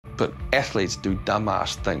But athletes do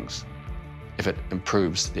dumbass things if it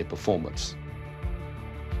improves their performance.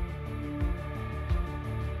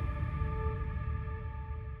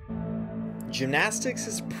 Gymnastics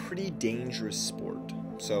is a pretty dangerous sport.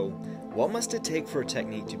 So, what must it take for a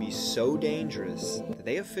technique to be so dangerous that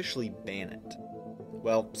they officially ban it?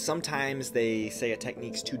 Well, sometimes they say a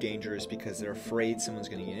technique's too dangerous because they're afraid someone's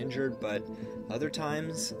going to get injured, but other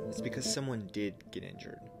times it's because someone did get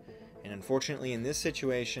injured. And unfortunately, in this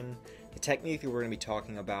situation, the technique that we're going to be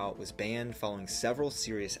talking about was banned following several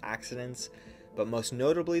serious accidents, but most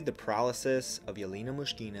notably the paralysis of Elena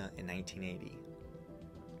Mukhina in 1980.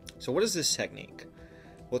 So what is this technique?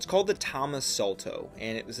 Well, it's called the Thomas Salto,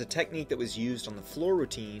 and it was a technique that was used on the floor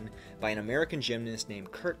routine by an American gymnast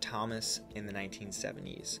named Kurt Thomas in the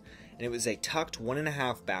 1970s. And it was a tucked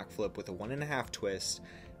 1.5 backflip with a 1.5 twist,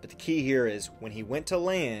 but the key here is when he went to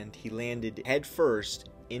land, he landed head first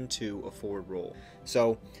into a forward roll.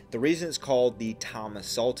 So the reason it's called the Thomas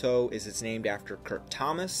Salto is it's named after Kurt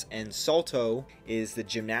Thomas, and salto is the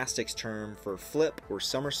gymnastics term for flip or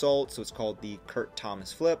somersault, so it's called the Kurt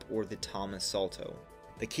Thomas flip or the Thomas Salto.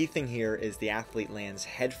 The key thing here is the athlete lands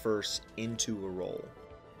head first into a roll.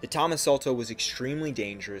 The Thomas Salto was extremely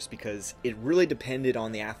dangerous because it really depended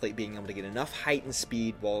on the athlete being able to get enough height and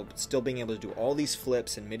speed while still being able to do all these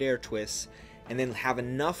flips and midair twists, and then have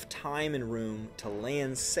enough time and room to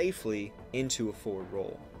land safely into a forward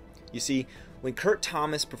roll. You see, when Kurt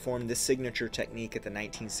Thomas performed this signature technique at the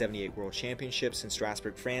 1978 World Championships in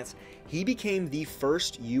Strasbourg, France, he became the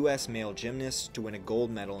first U.S. male gymnast to win a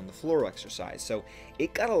gold medal in the floor exercise, so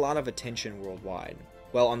it got a lot of attention worldwide.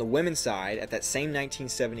 Well, on the women's side, at that same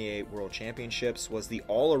 1978 World Championships was the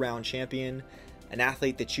all-around champion, an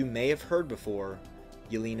athlete that you may have heard before,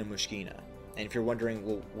 Elena Mukhina. And if you're wondering,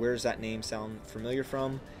 well, where does that name sound familiar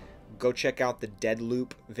from? Go check out the dead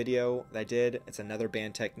loop video that I did. It's another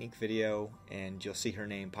band technique video, and you'll see her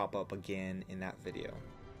name pop up again in that video.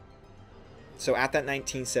 So at that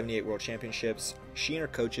 1978 World Championships, she and her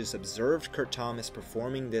coaches observed Kurt Thomas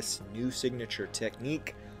performing this new signature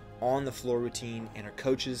technique on the floor routine, and her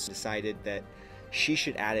coaches decided that she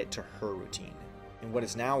should add it to her routine. In what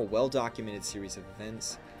is now a well-documented series of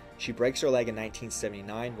events, she breaks her leg in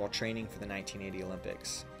 1979 while training for the 1980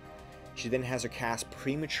 Olympics. She then has her cast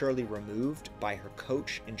prematurely removed by her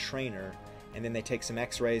coach and trainer, and then they take some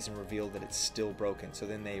x-rays and reveal that it's still broken. So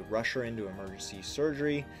then they rush her into emergency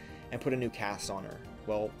surgery and put a new cast on her.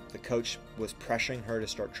 Well, the coach was pressuring her to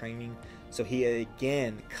start training, so he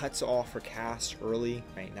again cuts off her cast early.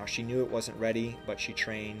 Right, now she knew it wasn't ready, but she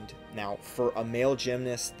trained. Now for a male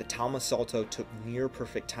gymnast, the Thomas Salto took near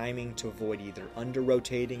perfect timing to avoid either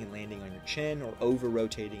under-rotating and landing on your chin or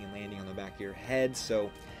over-rotating and landing on the back of your head. So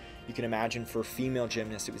you can imagine for female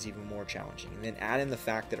gymnasts it was even more challenging. And then add in the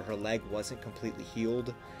fact that her leg wasn't completely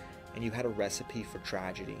healed, and you had a recipe for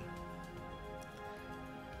tragedy.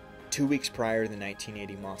 2 weeks prior to the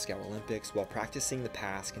 1980 Moscow Olympics, while practicing the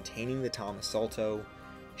pass containing the Thomas Salto,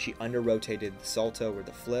 she under-rotated the salto or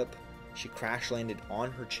the flip. She crash-landed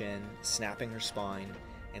on her chin, snapping her spine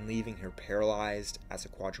and leaving her paralyzed as a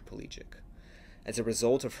quadriplegic. As a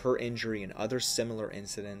result of her injury and other similar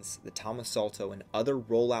incidents, the Thomas Salto and other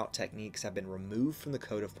rollout techniques have been removed from the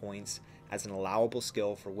code of points as an allowable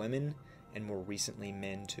skill for women and more recently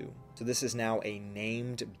men too. So this is now a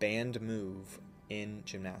named banned move in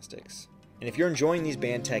gymnastics. And if you're enjoying these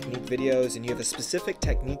band technique videos and you have a specific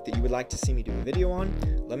technique that you would like to see me do a video on,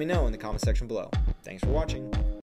 let me know in the comment section below. Thanks for watching.